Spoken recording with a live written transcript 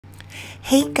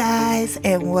Hey guys,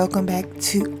 and welcome back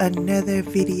to another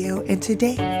video, and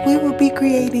today we will be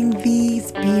creating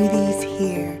these beauties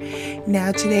here.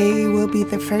 Now today will be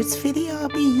the first video I'll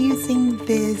be using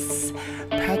this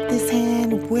practice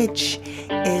hand, which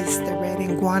is the red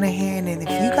iguana hand, and if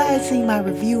you guys see my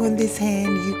review on this hand,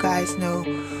 you guys know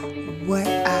what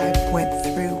I went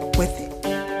through with it.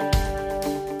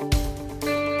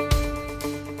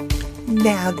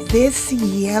 Now this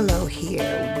yellow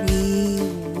here we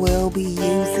will be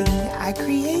using. I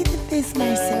created this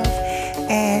myself,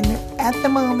 and at the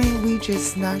moment we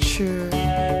just not sure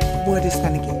what it's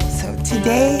gonna get. So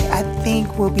today I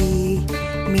think will be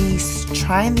me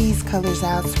trying these colors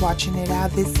out, swatching it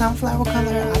out. This sunflower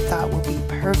color I thought would be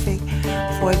perfect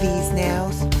for these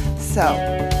nails. So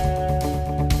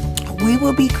we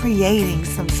will be creating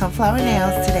some sunflower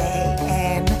nails today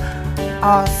and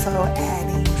also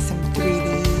adding some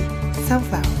 3D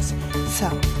sunflowers. So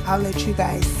I'll let you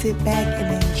guys sit back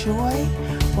and enjoy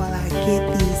while I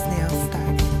get these nails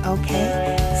started,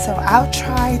 okay? So I'll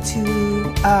try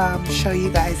to show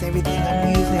you guys everything I'm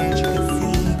using. As you can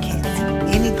see, you can't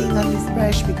see anything on this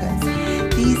brush because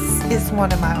this is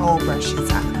one of my old brushes.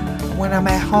 When I'm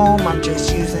at home, I'm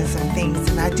just using some things,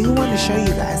 and I do want to show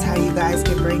you guys how you guys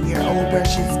can bring your old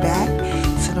brushes back,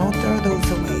 so don't throw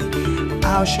those away.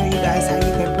 I'll show you guys how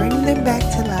you can bring them back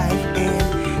to life, and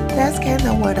that's kind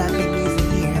of what I've been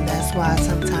using here, and that's why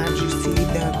sometimes you see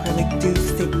the acrylic do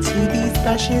stick to these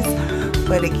brushes,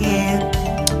 but again,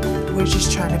 we're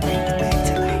just trying to bring them back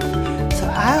to life. So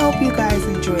I hope you guys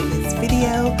enjoy this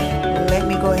video. Let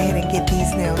me go ahead and get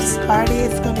these nails started.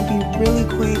 It's going to be really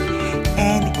quick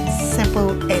and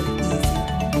simple and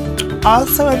easy.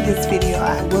 Also in this video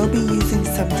I will be using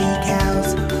some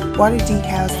decals, water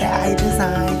decals that I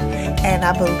designed, and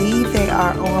I believe they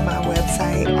are on my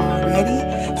website already,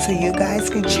 so you guys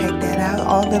can check that out.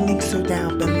 All the links are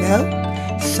down below.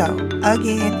 So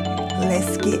again,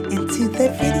 let's get into the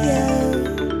video.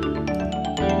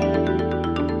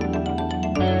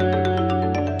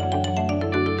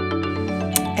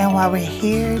 And while we're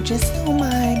here, just don't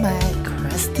mind my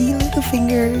crusty little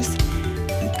fingers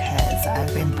because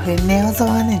I've been putting nails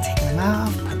on and taking them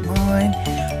off, putting them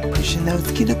on, pushing those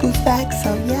cuticles back.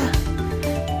 So yeah,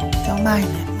 don't mind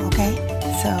them, okay?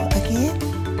 So again,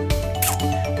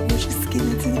 we'll just get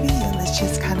into the video. Let's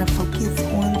just kind of focus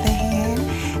on the hand.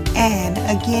 And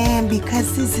again,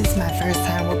 because this is my first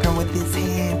time working with this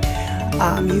hand,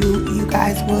 you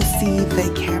guys will see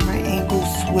the camera angle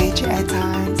switch at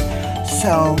times.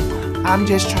 So I'm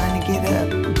just trying to get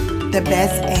the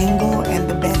best angle and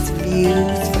the best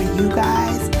views for you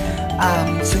guys,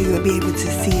 so you'll be able to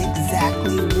see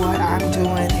exactly what I'm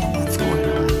doing and what's going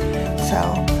on. So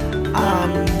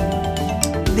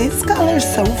this color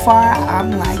so far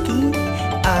I'm liking.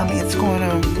 It's going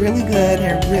on really good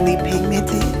and really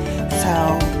pigmented.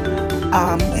 So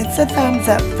it's a thumbs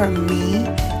up for me.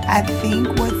 I think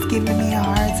what's giving me a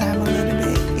hard time a little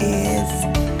bit is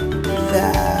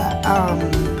the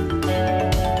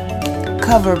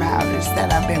cover powders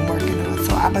that I've been working on.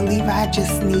 So I believe I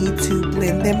just need to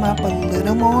blend them up a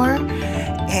little more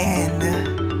and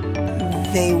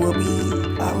they will be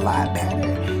a lot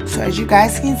better. So as you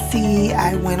guys can see,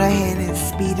 I went ahead and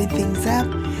speeded things up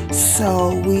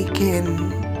so we can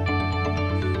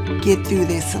get through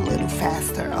this a little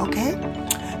faster, okay?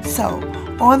 So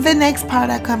on the next part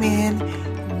I come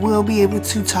in, we'll be able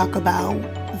to talk about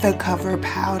the cover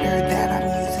powder that I'm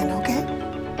using, okay?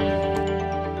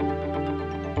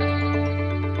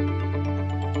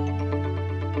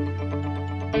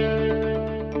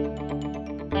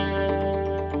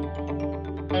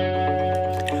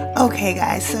 Okay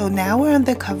guys, so now we're on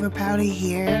the cover powder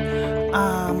here.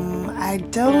 I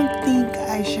don't think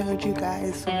I showed you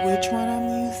guys which one I'm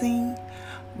using,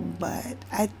 but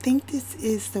I think this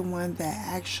is the one that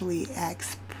actually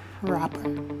acts proper.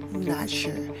 I'm not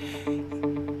sure.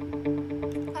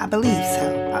 I believe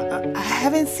so. I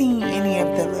haven't seen any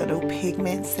of the little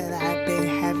pigments that I've been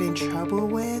having trouble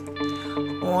with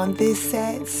on this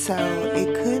set, so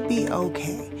it could be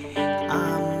okay.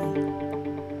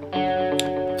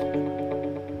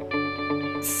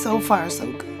 So far so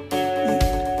good.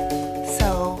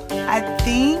 So I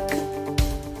think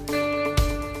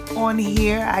on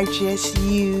here I just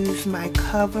use my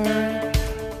cover.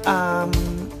 No,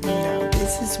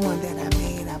 this is one that I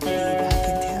made. I believe I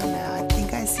can tell now. I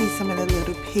think I see some of the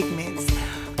little pigments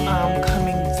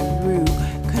coming through,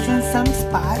 because in some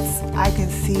spots I can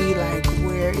see like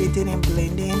where it didn't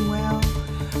blend in well,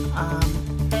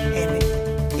 and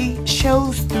it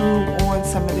shows through on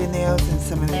some of the nails, and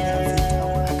some of the nails it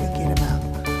don't. I could get them out,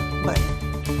 but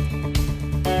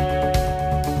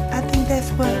I think that's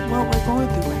what we're going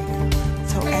through right now.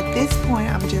 this point,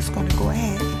 I'm just going to go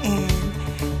ahead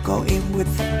and go in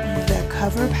with the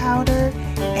cover powder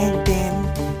and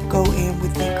then go in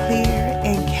with the clear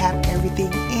and cap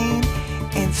everything in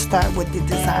and start with the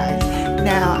design.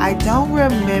 Now, I don't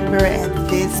remember at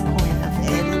this point of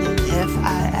editing if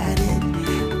I added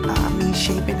me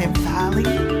shaping and filing.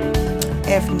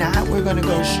 If not, we're going to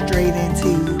go straight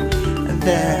into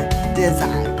the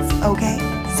designs, okay?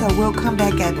 So we'll come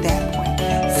back at that point.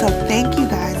 So thank you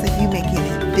guys if you're making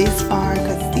it this far,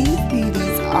 because these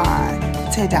beauties are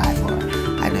to die for.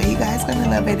 I know you guys gonna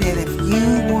love it, and if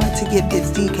you want to get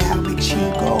this decal, make sure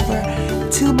you go over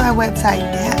to my website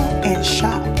now and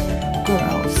shop,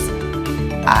 girls.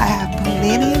 I have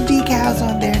plenty of decals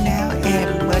on there now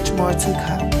and much more to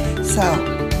come. So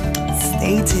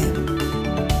stay tuned.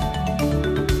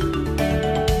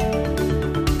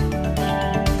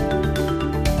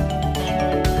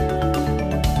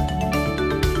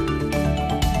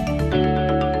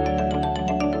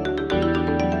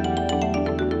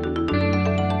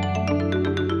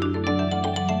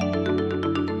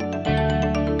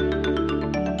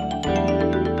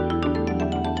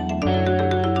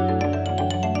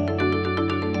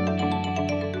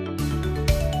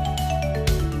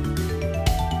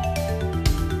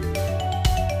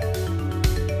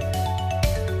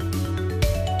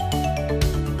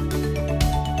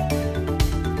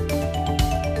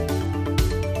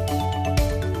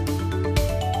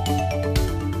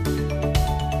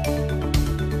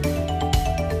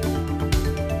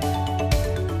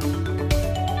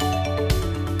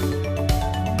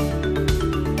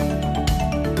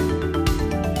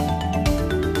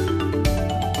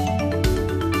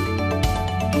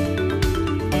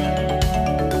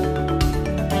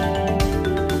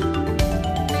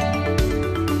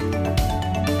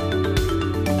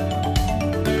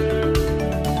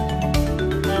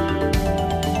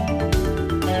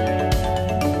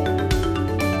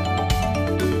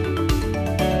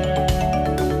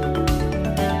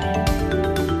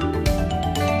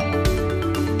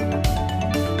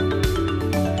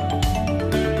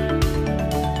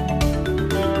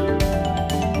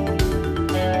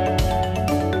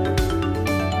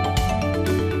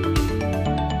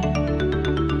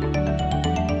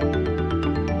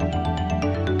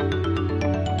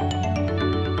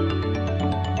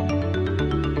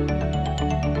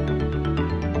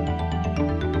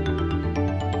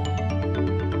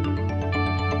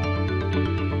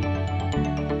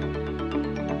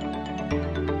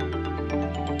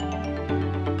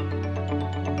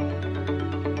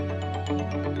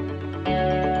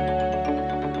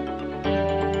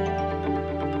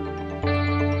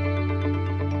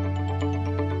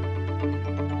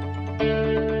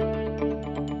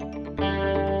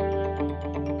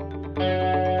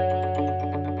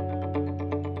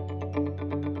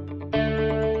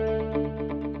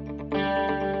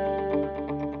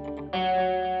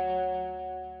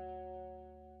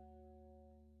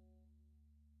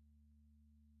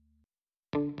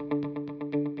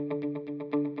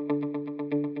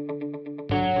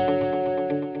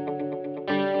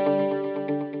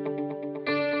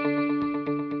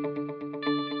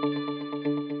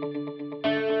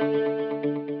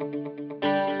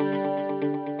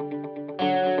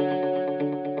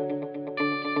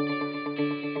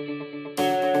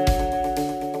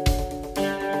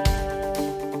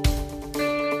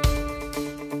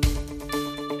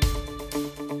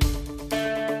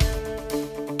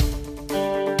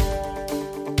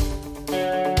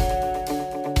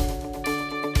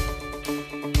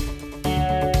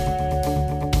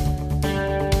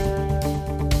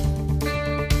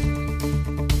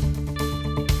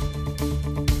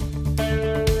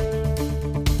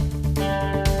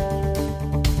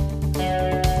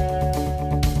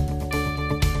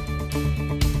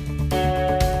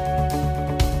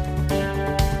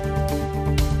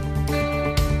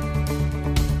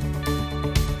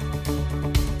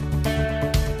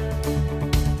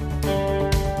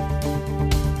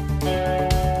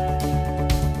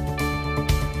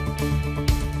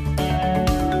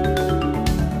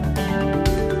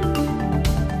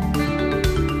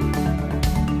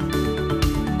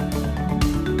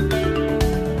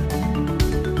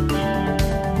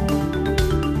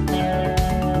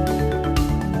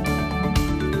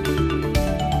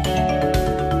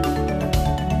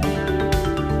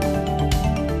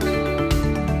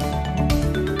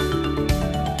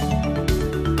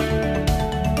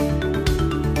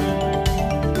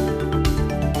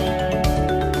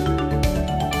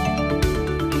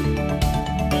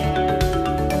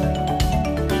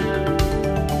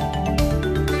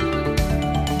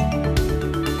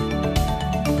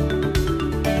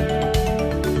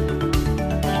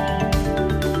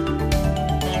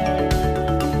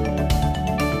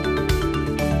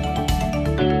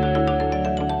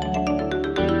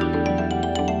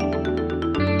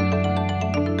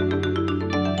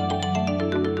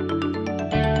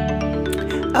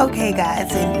 Okay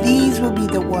guys, and these will be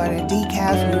the water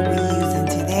decals we will be using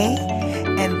today,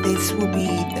 and this will be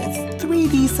the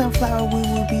 3D sunflower we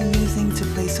will be using to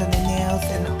place on the nails,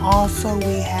 and also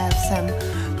we have some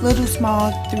little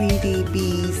small 3D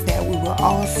beads that we will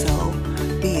also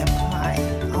be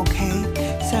applying.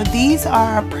 Okay, so these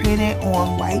are printed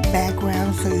on white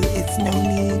background, so it's no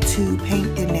need to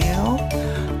paint the nail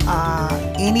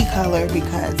any color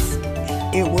because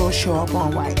it will show up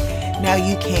on white. Now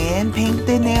you can paint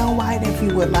the nail white if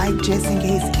you would like, just in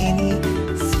case any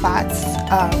spots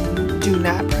do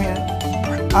not print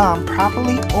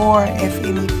properly, or if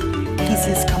any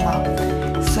pieces come up.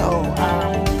 So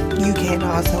you can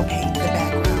also paint the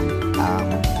background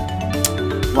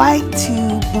white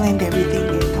to blend everything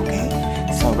in. Okay,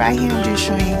 so right here I'm just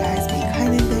showing you guys me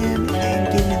cutting them and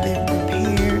getting them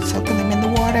prepared, soaking them in the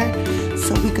water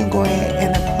so we can go ahead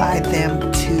and apply them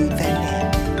to the nail.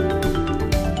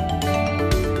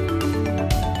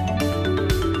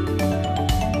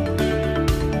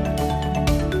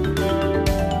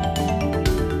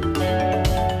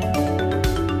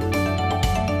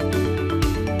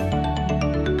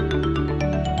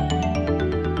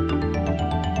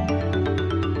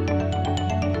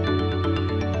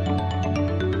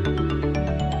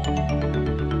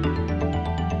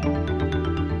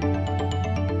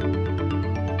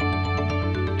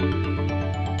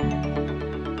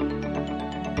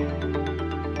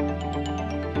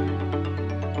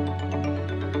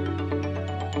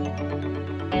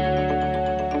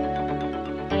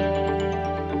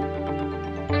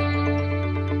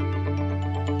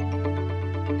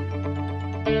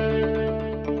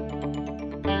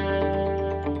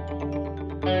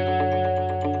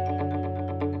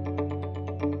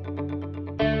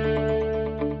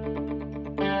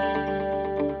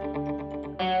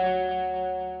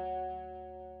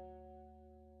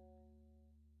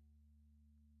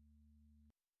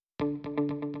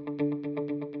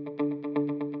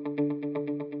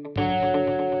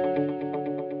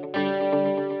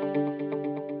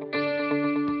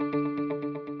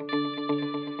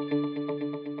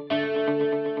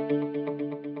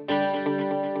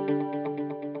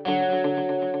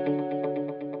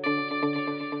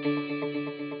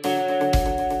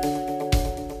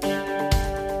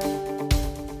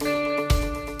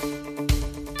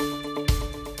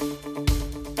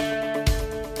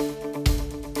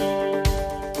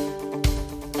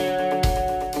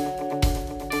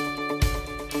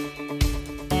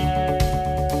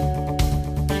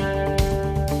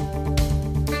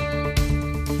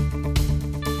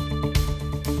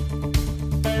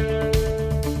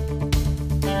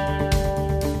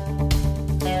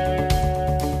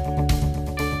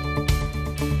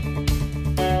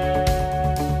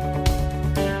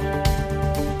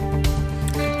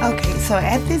 Okay, so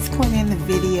at this point in the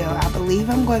video, I believe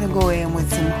I'm going to go in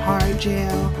with some hard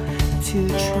gel to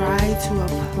try to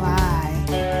apply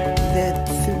the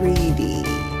 3D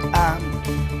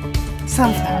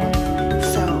sunflower.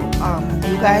 So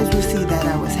you guys will see that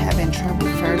I was having trouble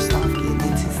first off getting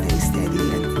it to stay steady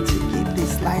and to get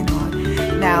this light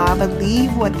on. Now I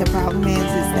believe what the problem is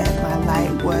that my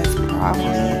light was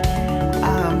probably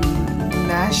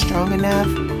not strong enough,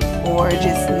 or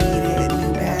just needed a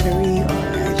new battery, or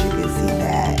as you can see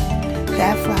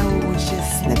that flower was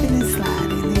just slipping and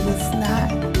sliding. It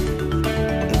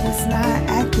was not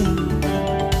acting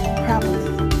properly.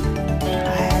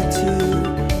 I had to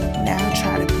now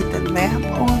try to put the lamp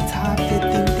on top to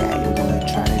think that it would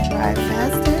try to dry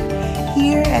faster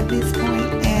here at this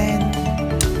point, and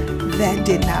that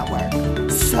did not work.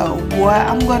 So what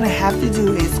I'm going to have to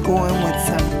do is go in with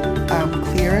some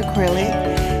clear acrylic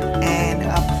and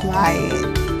apply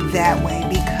it that way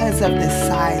because of the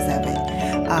size of it.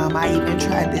 I even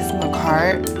tried this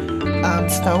Macart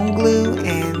stone glue,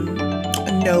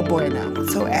 and no bueno.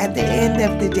 So at the end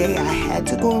of the day, I had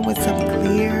to go in with some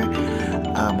clear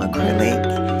acrylic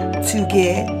to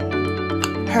get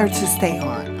her to stay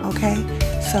on. Okay,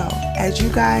 so as you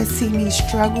guys see me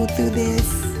struggle through this,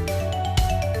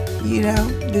 you know,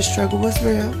 the struggle was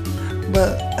real,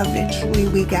 but eventually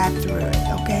we got through it.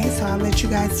 Okay, so I'll let you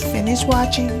guys finish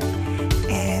watching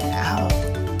and I'll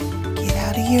get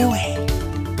out of your way.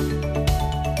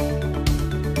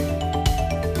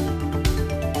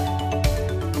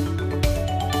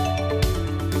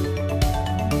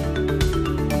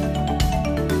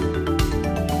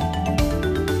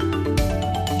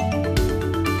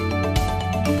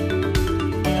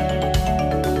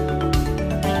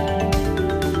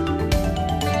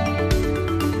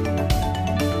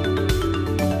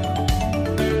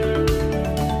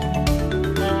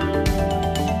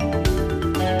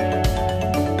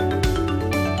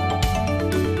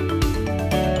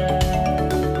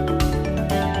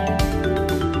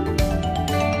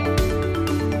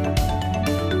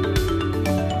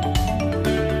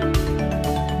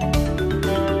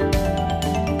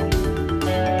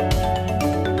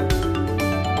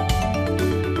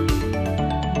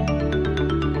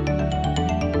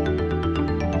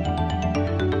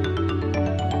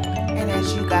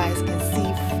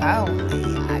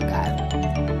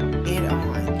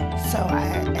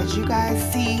 as you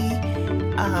guys see,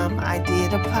 I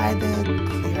did apply the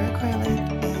clear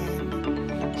acrylic,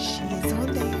 and she is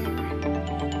on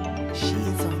there. She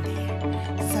is on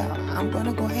there. So I'm going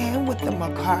to go ahead with the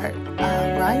Macart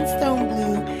rhinestone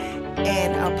glue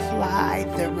and apply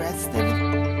the rest of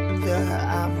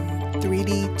the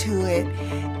 3D to it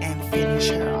and finish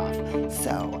her off.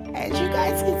 So as you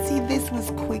guys can see, this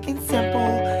was quick and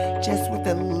simple, just with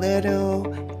a little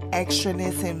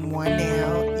extraness in one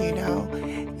nail. You know,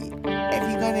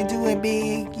 if you're gonna do it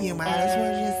big, you might as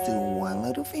well just do one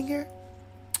little finger.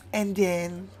 And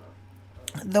then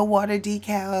the water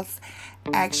decals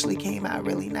actually came out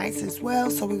really nice as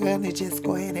well, so we're gonna just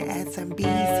go ahead and add some beads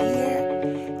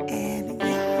here and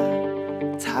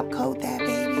yeah, top coat that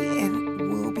baby,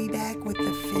 and we'll be back with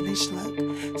the finished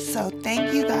look. So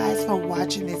thank you guys for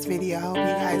watching this video. I hope you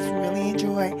guys really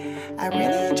enjoy. I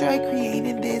really enjoy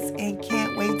creating this and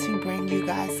can't wait to bring you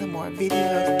guys some more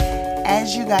videos.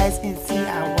 As you guys can see,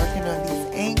 I'm working on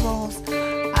these angles.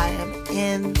 I am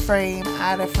in frame,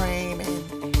 out of frame,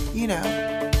 and you know,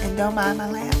 and don't mind my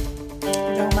lamp.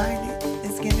 Don't mind it.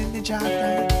 It's getting the job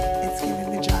done. It's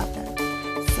getting the job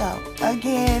done. So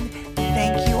again,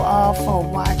 thank you all for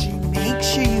watching. Make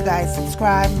sure you guys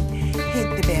subscribe,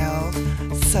 hit the bell,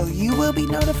 so you will be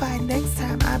notified next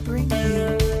time I bring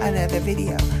you another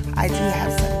video. I do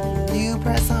have some new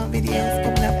press-on videos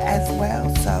coming up as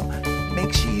well, so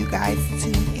make sure you guys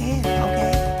tune in,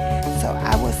 okay? So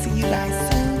I will see you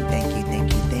guys soon.